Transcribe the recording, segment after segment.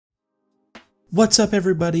What's up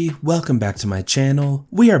everybody, welcome back to my channel.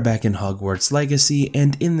 We are back in Hogwarts Legacy,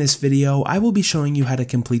 and in this video I will be showing you how to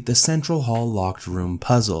complete the Central Hall locked room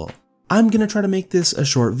puzzle. I'm gonna try to make this a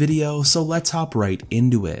short video, so let's hop right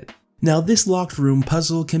into it. Now this locked room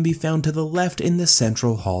puzzle can be found to the left in the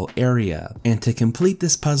Central Hall area, and to complete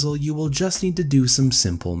this puzzle you will just need to do some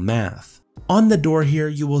simple math. On the door here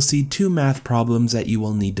you will see two math problems that you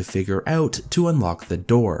will need to figure out to unlock the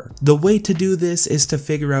door. The way to do this is to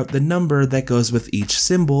figure out the number that goes with each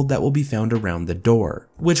symbol that will be found around the door,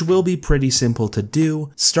 which will be pretty simple to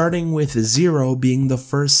do, starting with 0 being the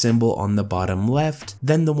first symbol on the bottom left,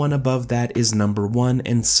 then the one above that is number 1,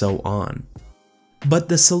 and so on. But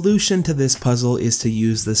the solution to this puzzle is to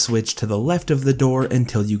use the switch to the left of the door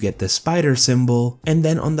until you get the spider symbol, and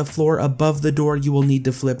then on the floor above the door you will need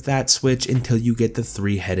to flip that switch until you get the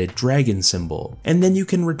three-headed dragon symbol, and then you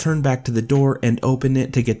can return back to the door and open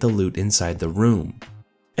it to get the loot inside the room.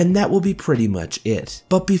 And that will be pretty much it.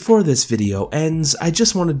 But before this video ends, I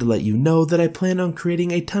just wanted to let you know that I plan on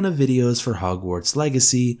creating a ton of videos for Hogwarts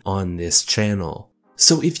Legacy on this channel.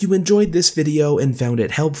 So if you enjoyed this video and found it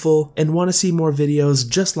helpful, and want to see more videos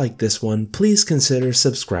just like this one, please consider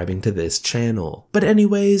subscribing to this channel. But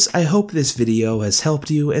anyways, I hope this video has helped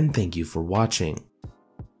you and thank you for watching.